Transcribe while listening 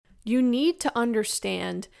You need to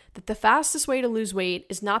understand that the fastest way to lose weight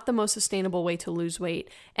is not the most sustainable way to lose weight.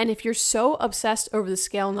 And if you're so obsessed over the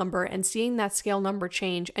scale number and seeing that scale number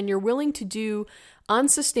change, and you're willing to do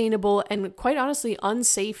unsustainable and quite honestly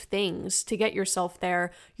unsafe things to get yourself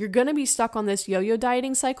there, you're going to be stuck on this yo-yo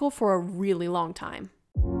dieting cycle for a really long time.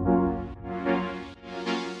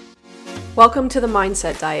 Welcome to the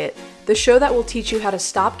Mindset Diet, the show that will teach you how to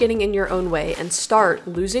stop getting in your own way and start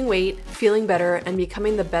losing weight, feeling better, and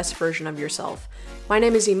becoming the best version of yourself. My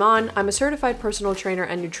name is Iman. I'm a certified personal trainer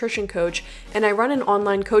and nutrition coach, and I run an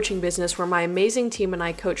online coaching business where my amazing team and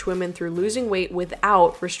I coach women through losing weight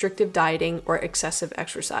without restrictive dieting or excessive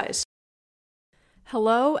exercise.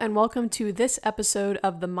 Hello, and welcome to this episode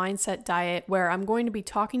of the Mindset Diet, where I'm going to be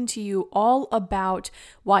talking to you all about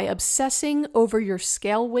why obsessing over your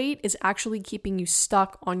scale weight is actually keeping you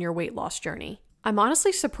stuck on your weight loss journey. I'm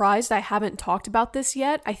honestly surprised I haven't talked about this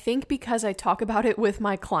yet. I think because I talk about it with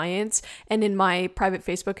my clients and in my private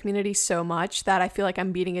Facebook community so much that I feel like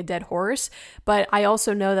I'm beating a dead horse. But I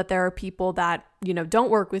also know that there are people that, don't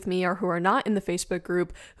work with me or who are not in the Facebook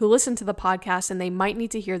group who listen to the podcast and they might need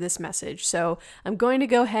to hear this message. So I'm going to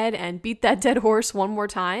go ahead and beat that dead horse one more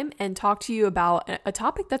time and talk to you about a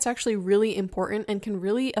topic that's actually really important and can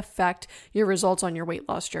really affect your results on your weight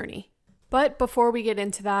loss journey. But before we get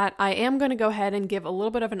into that, I am going to go ahead and give a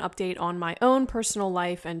little bit of an update on my own personal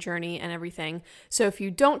life and journey and everything. So if you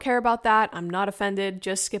don't care about that, I'm not offended,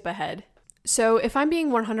 just skip ahead. So if I'm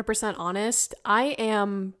being 100% honest, I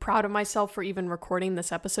am proud of myself for even recording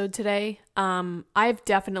this episode today. I've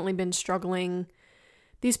definitely been struggling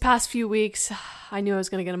these past few weeks. I knew I was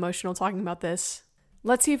going to get emotional talking about this.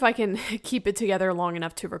 Let's see if I can keep it together long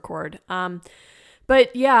enough to record.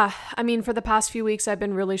 But yeah, for the past few weeks, I've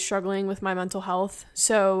been really struggling with my mental health.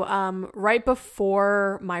 So right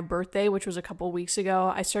before my birthday, which was a couple weeks ago,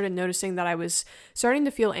 I started noticing that I was starting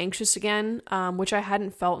to feel anxious again, which I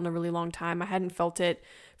hadn't felt in a really long time. I hadn't felt it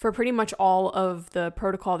for pretty much all of the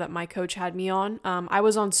protocol that my coach had me on. I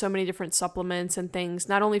was on so many different supplements and things,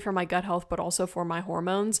 not only for my gut health, but also for my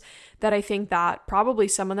hormones, that I think that probably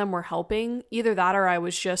some of them were helping. Either that or I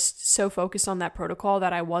was just so focused on that protocol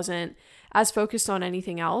that I wasn't as focused on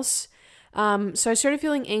anything else. So I started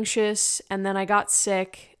feeling anxious, and then I got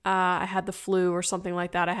sick. I had the flu or something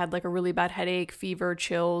like that. I had like a really bad headache, fever,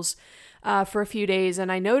 chills for a few days.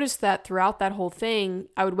 And I noticed that throughout that whole thing,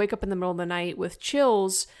 I would wake up in the middle of the night with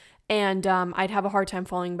chills, and I'd have a hard time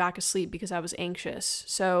falling back asleep because I was anxious.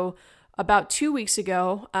 So about 2 weeks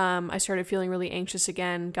ago, I started feeling really anxious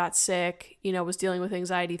again, got sick, was dealing with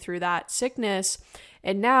anxiety through that sickness.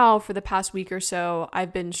 And now for the past week or so,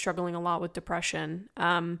 I've been struggling a lot with depression.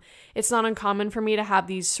 It's not uncommon for me to have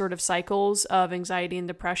these sort of cycles of anxiety and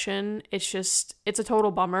depression. It's a total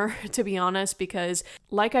bummer, to be honest, because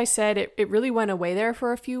like I said, it really went away there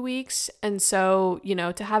for a few weeks. And so,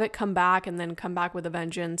 to have it come back and then come back with a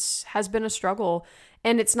vengeance has been a struggle.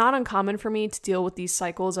 And it's not uncommon for me to deal with these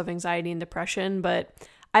cycles of anxiety and depression, but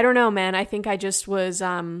I don't know, man. I think I just was,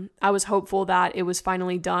 I was hopeful that it was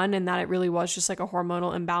finally done and that it really was just like a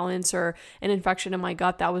hormonal imbalance or an infection in my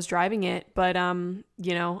gut that was driving it. But, I'm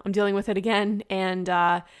dealing with it again. And,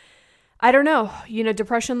 I don't know,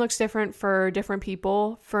 depression looks different for different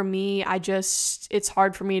people. For me, it's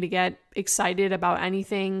hard for me to get excited about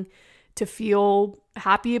anything, to feel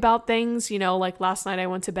happy about things. Like last night I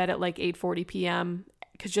went to bed at like 8:40 p.m.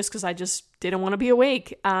 because I just didn't want to be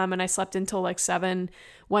awake. And I slept until like 7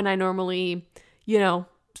 when I normally,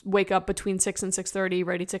 wake up between 6 and 6:30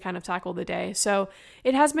 ready to kind of tackle the day. So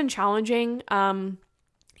it has been challenging.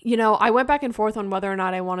 I went back and forth on whether or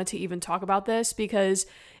not I wanted to even talk about this because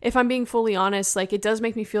if I'm being fully honest, like it does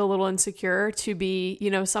make me feel a little insecure to be,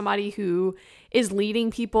 somebody who is leading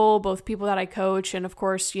people, both people that I coach and of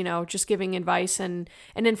course, just giving advice and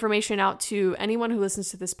information out to anyone who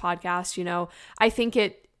listens to this podcast. I think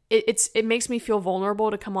it makes me feel vulnerable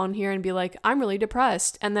to come on here and be like, I'm really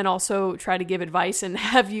depressed, and then also try to give advice and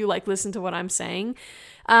have you like listen to what I'm saying.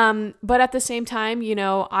 But at the same time,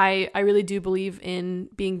 I really do believe in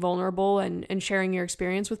being vulnerable and sharing your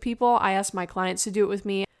experience with people. I ask my clients to do it with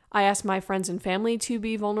me. I ask my friends and family to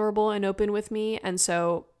be vulnerable and open with me. And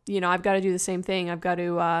so, I've got to do the same thing. I've got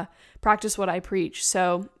to practice what I preach.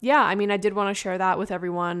 So yeah, I did want to share that with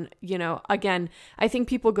everyone. Again, I think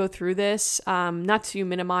people go through this, not to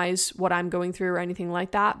minimize what I'm going through or anything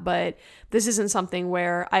like that, but this isn't something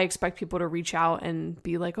where I expect people to reach out and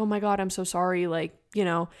be like, oh my God, I'm so sorry. Like,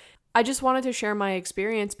 I just wanted to share my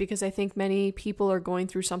experience because I think many people are going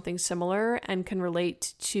through something similar and can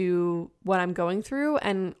relate to what I'm going through,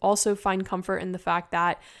 and also find comfort in the fact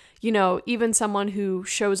that, even someone who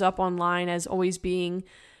shows up online as always being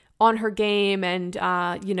on her game and,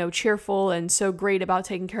 cheerful and so great about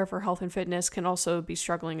taking care of her health and fitness can also be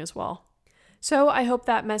struggling as well. So I hope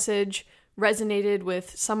that message resonated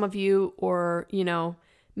with some of you or,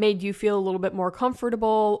 made you feel a little bit more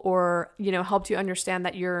comfortable or, helped you understand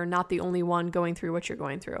that you're not the only one going through what you're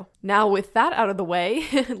going through. Now, with that out of the way,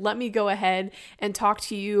 let me go ahead and talk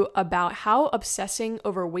to you about how obsessing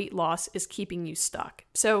over weight loss is keeping you stuck.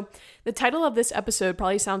 So the title of this episode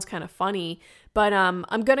probably sounds kind of funny, but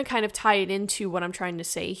I'm going to kind of tie it into what I'm trying to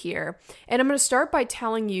say here. And I'm going to start by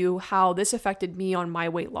telling you how this affected me on my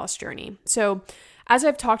weight loss journey. So as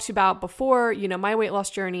I've talked about before, my weight loss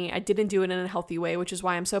journey, I didn't do it in a healthy way, which is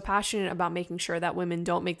why I'm so passionate about making sure that women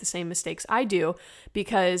don't make the same mistakes I do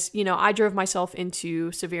because, I drove myself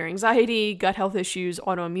into severe anxiety, gut health issues,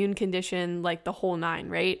 autoimmune condition, like the whole nine,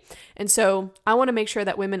 right? And so I want to make sure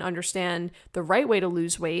that women understand the right way to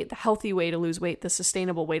lose weight, the healthy way to lose weight, the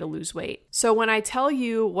sustainable way to lose weight. So when I tell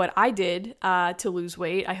you what I did to lose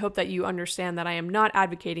weight, I hope that you understand that I am not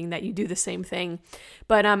advocating that you do the same thing.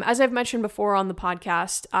 But as I've mentioned before on the podcast,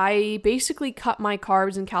 I basically cut my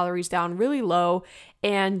carbs and calories down really low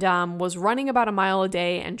and was running about a mile a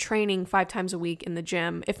day and training 5 times a week in the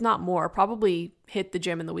gym, if not more, probably hit the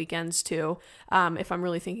gym in the weekends too, if I'm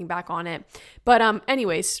really thinking back on it. But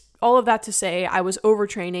anyways, all of that to say, I was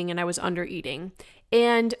overtraining and I was under eating.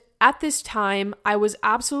 And at this time, I was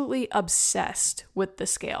absolutely obsessed with the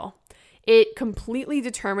scale. It completely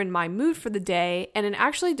determined my mood for the day, and it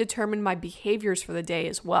actually determined my behaviors for the day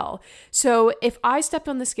as well. So if I stepped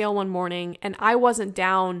on the scale one morning and I wasn't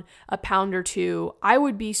down a pound or 2, I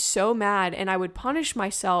would be so mad and I would punish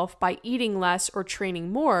myself by eating less or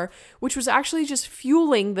training more, which was actually just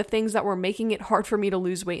fueling the things that were making it hard for me to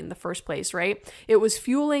lose weight in the first place, right? It was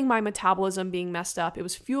fueling my metabolism being messed up. It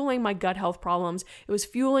was fueling my gut health problems. It was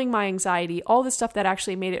fueling my anxiety, all the stuff that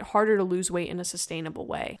actually made it harder to lose weight in a sustainable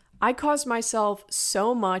way. I caused myself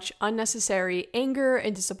so much unnecessary anger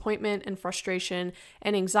and disappointment and frustration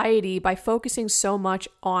and anxiety by focusing so much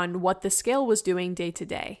on what the scale was doing day to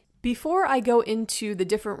day. Before I go into the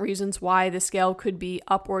different reasons why the scale could be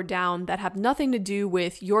up or down that have nothing to do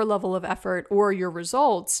with your level of effort or your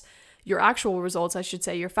results, your actual results, I should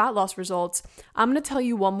say, your fat loss results, I'm going to tell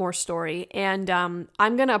you one more story. And I'm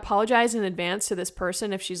going to apologize in advance to this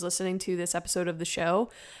person if she's listening to this episode of the show.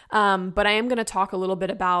 But I am going to talk a little bit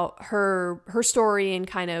about her story and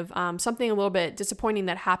kind of something a little bit disappointing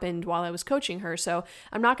that happened while I was coaching her. So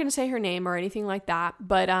I'm not going to say her name or anything like that.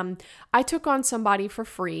 But I took on somebody for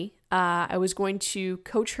free. I was going to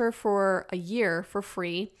coach her for a year for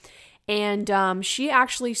free. And she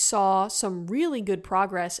actually saw some really good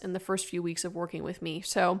progress in the first few weeks of working with me.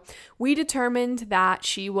 So we determined that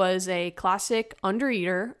she was a classic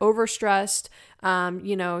undereater, overstressed.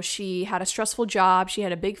 She had a stressful job, she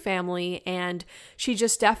had a big family, and she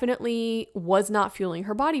just definitely was not fueling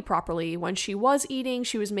her body properly. When she was eating,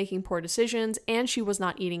 she was making poor decisions, and she was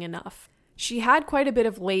not eating enough. She had quite a bit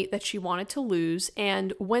of weight that she wanted to lose,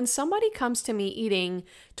 and when somebody comes to me eating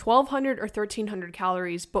 1,200 or 1,300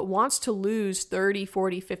 calories but wants to lose 30,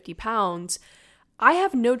 40, 50 pounds, I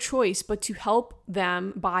have no choice but to help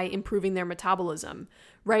them by improving their metabolism,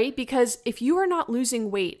 right? Because if you are not losing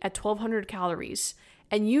weight at 1,200 calories,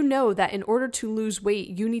 and you know that in order to lose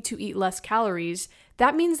weight, you need to eat less calories,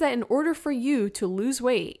 that means that in order for you to lose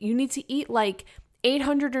weight, you need to eat like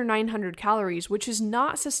 800 or 900 calories, which is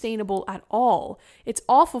not sustainable at all. It's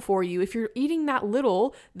awful for you if you're eating that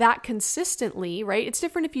little, that consistently, right? It's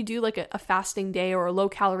different if you do like a fasting day or a low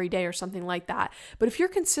calorie day or something like that. But if you're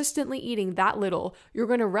consistently eating that little, you're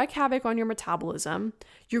going to wreak havoc on your metabolism.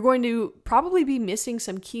 You're going to probably be missing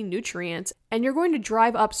some key nutrients, and you're going to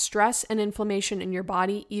drive up stress and inflammation in your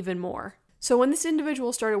body even more. So when this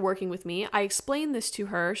individual started working with me, I explained this to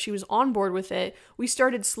her. She was on board with it. We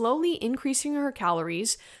started slowly increasing her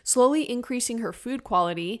calories, slowly increasing her food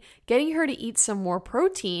quality, getting her to eat some more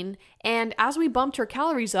protein. And as we bumped her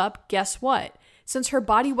calories up, guess what? Since her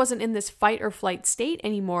body wasn't in this fight or flight state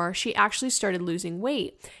anymore, she actually started losing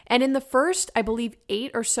weight. And in the first, I believe,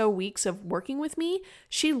 8 or so weeks of working with me,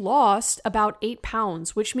 she lost about 8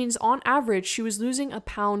 pounds, which means on average, she was losing a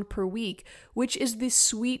pound per week, which is the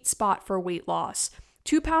sweet spot for weight loss.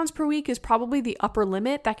 2 pounds per week is probably the upper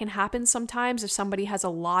limit that can happen sometimes if somebody has a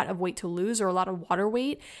lot of weight to lose or a lot of water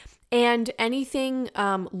weight. And anything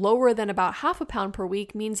lower than about 0.5 pound per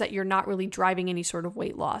week means that you're not really driving any sort of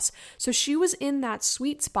weight loss. So she was in that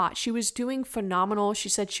sweet spot. She was doing phenomenal. She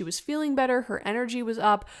said she was feeling better. Her energy was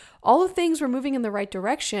up. All the things were moving in the right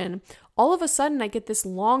direction. All of a sudden, I get this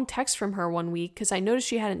long text from her one week because I noticed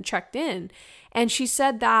she hadn't checked in. And she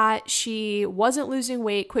said that she wasn't losing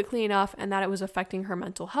weight quickly enough and that it was affecting her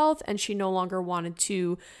mental health and she no longer wanted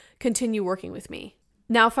to continue working with me.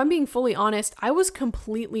 Now, if I'm being fully honest, I was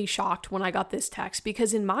completely shocked when I got this text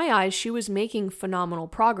because in my eyes, she was making phenomenal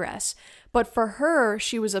progress. But for her,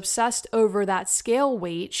 she was obsessed over that scale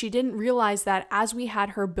weight. She didn't realize that as we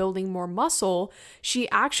had her building more muscle, she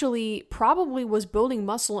actually probably was building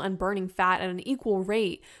muscle and burning fat at an equal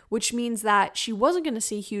rate, which means that she wasn't going to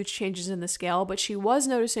see huge changes in the scale, but she was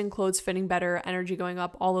noticing clothes fitting better, energy going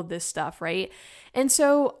up, all of this stuff, right? And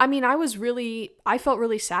so, I mean, I felt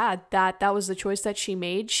really sad that that was the choice that she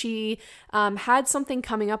made. She had something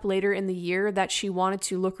coming up later in the year that she wanted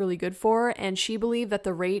to look really good for, and she believed that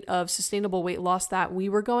the rate of sustainable weight loss that we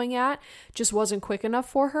were going at just wasn't quick enough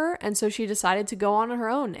for her, and so she decided to go on her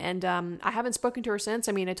own. And I haven't spoken to her since.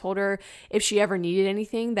 I mean, I told her if she ever needed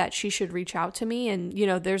anything that she should reach out to me, and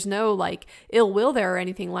there's no like ill will there or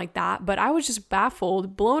anything like that, but I was just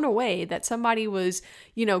baffled, blown away that somebody was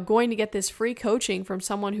going to get this free coaching from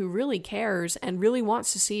someone who really cares and really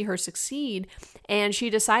wants to see her succeed, and she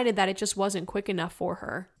decided that it just wasn't quick enough for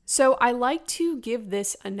her. So I like to give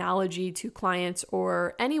this analogy to clients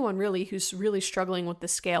or anyone really who's really struggling with the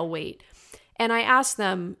scale weight. And I ask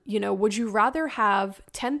them, would you rather have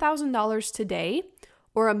 $10,000 today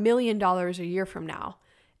or $1 million a year from now?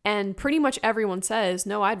 And pretty much everyone says,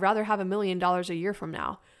 no, I'd rather have $1 million a year from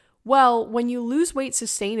now. Well, when you lose weight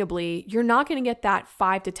sustainably, you're not going to get that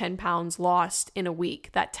 5 to 10 pounds lost in a week,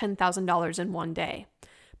 that $10,000 in one day.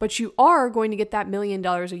 But you are going to get that $1 million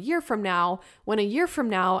a year from now, when a year from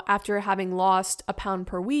now, after having lost a pound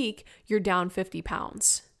per week, you're down 50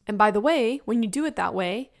 pounds. And by the way, when you do it that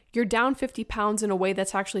way, you're down 50 pounds in a way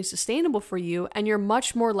that's actually sustainable for you, and you're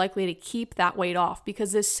much more likely to keep that weight off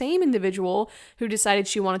because this same individual who decided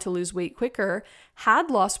she wanted to lose weight quicker had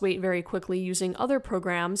lost weight very quickly using other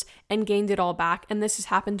programs and gained it all back, and this has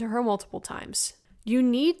happened to her multiple times. You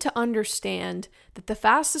need to understand that the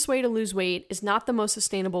fastest way to lose weight is not the most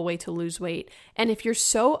sustainable way to lose weight. And if you're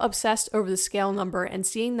so obsessed over the scale number and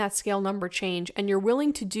seeing that scale number change, and you're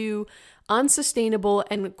willing to do unsustainable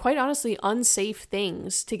and quite honestly unsafe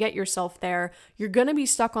things to get yourself there, you're going to be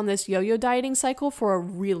stuck on this yo-yo dieting cycle for a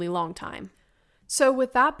really long time. So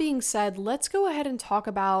with that being said, let's go ahead and talk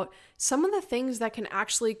about some of the things that can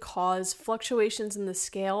actually cause fluctuations in the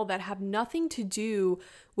scale that have nothing to do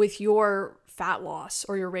with your fat loss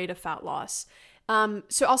or your rate of fat loss.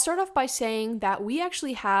 So I'll start off by saying that we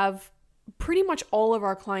actually have pretty much all of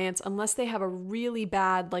our clients, unless they have a really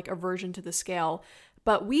bad aversion to the scale,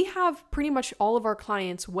 but we have pretty much all of our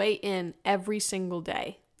clients weigh in every single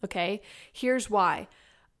day. Okay, here's why.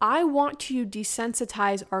 I want to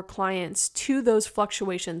desensitize our clients to those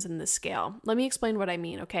fluctuations in the scale. Let me explain what I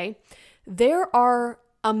mean, okay? There are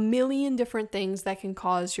a million different things that can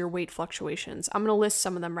cause your weight fluctuations. I'm going to list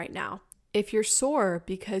some of them right now. If you're sore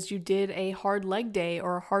because you did a hard leg day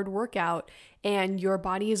or a hard workout and your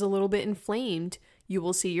body is a little bit inflamed, you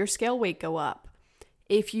will see your scale weight go up.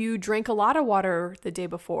 If you drank a lot of water the day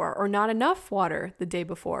before or not enough water the day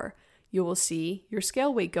before, you will see your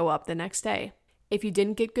scale weight go up the next day. If you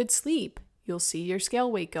didn't get good sleep, you'll see your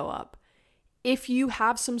scale weight go up. If you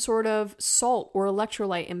have some sort of salt or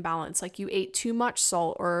electrolyte imbalance, like you ate too much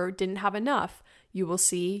salt or didn't have enough, you will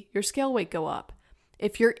see your scale weight go up.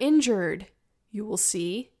 If you're injured, you will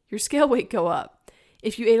see your scale weight go up.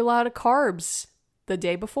 If you ate a lot of carbs the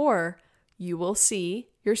day before, you will see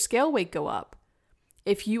your scale weight go up.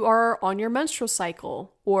 If you are on your menstrual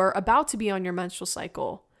cycle or about to be on your menstrual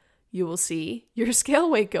cycle, you will see your scale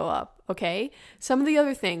weight go up, okay? Some of the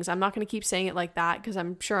other things, I'm not going to keep saying it like that because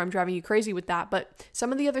I'm sure I'm driving you crazy with that, but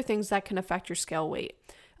some of the other things that can affect your scale weight.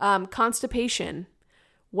 Constipation,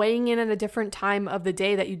 weighing in at a different time of the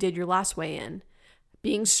day that you did your last weigh-in,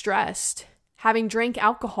 being stressed, having drank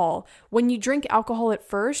alcohol. When you drink alcohol at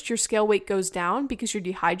first, your scale weight goes down because you're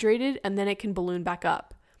dehydrated and then it can balloon back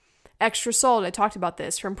up. Extra salt, I talked about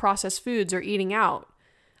this, from processed foods or eating out.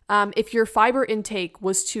 If your fiber intake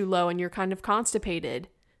was too low and you're kind of constipated,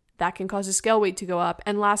 that can cause the scale weight to go up.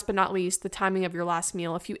 And last but not least, the timing of your last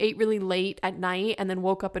meal. If you ate really late at night and then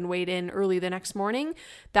woke up and weighed in early the next morning,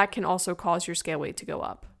 that can also cause your scale weight to go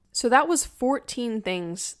up. So that was 14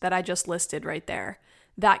 things that I just listed right there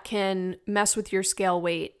that can mess with your scale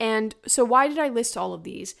weight. And so why did I list all of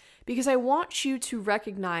these? Because I want you to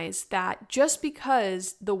recognize that just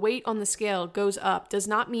because the weight on the scale goes up does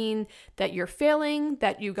not mean that you're failing,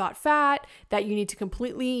 that you got fat, that you need to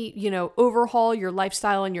completely, overhaul your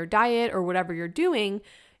lifestyle and your diet or whatever you're doing.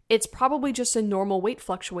 it's probably just a normal weight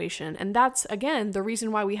fluctuation. And that's, again, the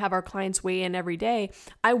reason why we have our clients weigh in every day.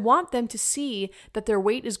 I want them to see that their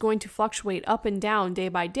weight is going to fluctuate up and down day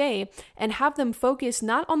by day, and have them focus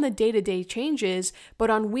not on the day-to-day changes, but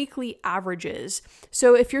on weekly averages.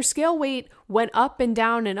 So if your scale weight went up and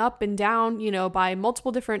down, by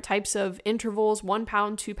multiple different types of intervals, 1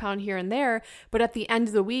 pound, 2 pound here and there, but at the end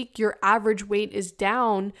of the week, your average weight is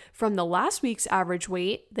down from the last week's average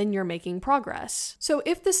weight, then you're making progress. So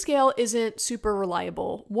if the scale isn't super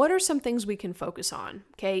reliable, what are some things we can focus on?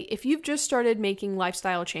 Okay, if you've just started making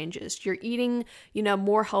lifestyle changes, you're eating,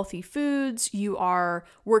 more healthy foods, you are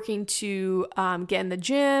working to get in the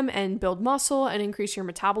gym and build muscle and increase your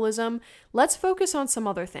metabolism, let's focus on some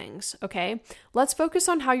other things, okay? Let's focus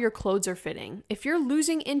on how your clothes are fitting. If you're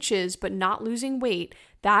losing inches but not losing weight,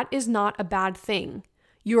 that is not a bad thing.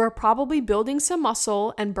 You are probably building some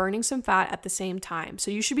muscle and burning some fat at the same time.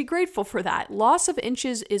 So you should be grateful for that. Loss of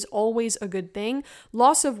inches is always a good thing.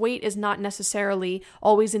 Loss of weight is not necessarily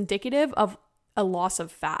always indicative of a loss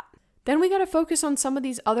of fat. Then we got to focus on some of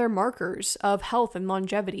these other markers of health and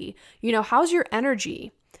longevity. How's your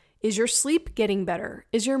energy? Is your sleep getting better?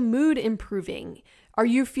 Is your mood improving? Are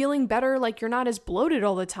you feeling better, like you're not as bloated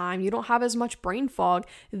all the time? You don't have as much brain fog?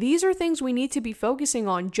 These are things we need to be focusing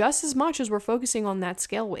on just as much as we're focusing on that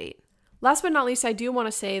scale weight. Last but not least, I do want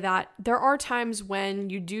to say that there are times when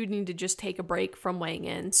you do need to just take a break from weighing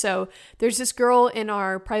in. So there's this girl in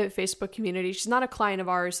our private Facebook community. She's not a client of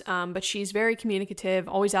ours, but she's very communicative,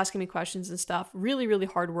 always asking me questions and stuff. Really, really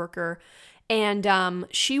hard worker. And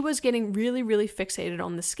she was getting really, really fixated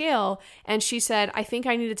on the scale. And she said, I think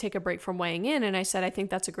I need to take a break from weighing in. And I said, I think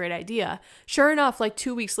that's a great idea. Sure enough, like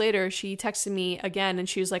 2 weeks later, she texted me again and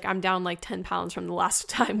she was like, I'm down like 10 pounds from the last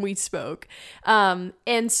time we spoke. And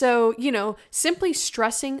so, simply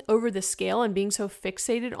stressing over the scale and being so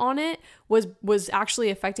fixated on it was actually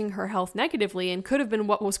affecting her health negatively and could have been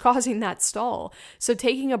what was causing that stall. So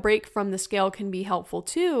taking a break from the scale can be helpful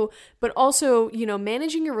too, but also,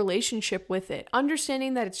 managing your relationship with it,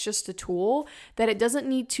 understanding that it's just a tool, that it doesn't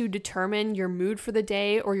need to determine your mood for the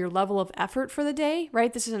day or your level of effort for the day,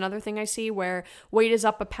 right? This is another thing I see where weight is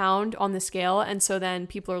up a pound on the scale. And so then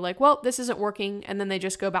people are like, well, this isn't working. And then they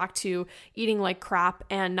just go back to eating like crap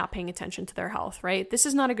and not paying attention to their health, right? This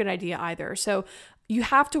is not a good idea either. So you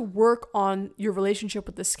have to work on your relationship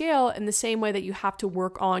with the scale in the same way that you have to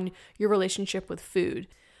work on your relationship with food.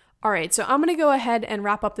 All right, so I'm going to go ahead and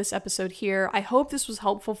wrap up this episode here. I hope this was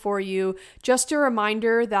helpful for you. Just a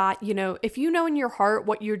reminder that, if you know in your heart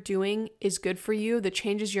what you're doing is good for you, the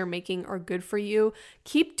changes you're making are good for you,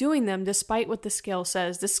 keep doing them despite what the scale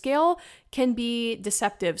says. The scale can be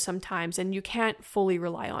deceptive sometimes, and you can't fully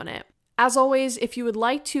rely on it. As always, if you would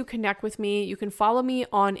like to connect with me, you can follow me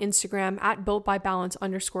on Instagram at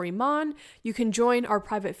builtbybalance_Iman. You can join our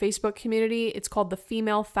private Facebook community. It's called the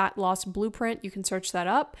Female Fat Loss Blueprint. You can search that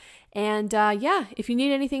up. And if you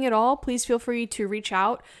need anything at all, please feel free to reach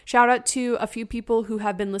out. Shout out to a few people who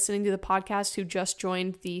have been listening to the podcast who just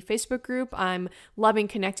joined the Facebook group. I'm loving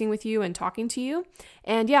connecting with you and talking to you.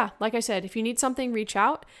 And like I said, if you need something, reach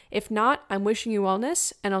out. If not, I'm wishing you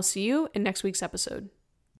wellness, and I'll see you in next week's episode.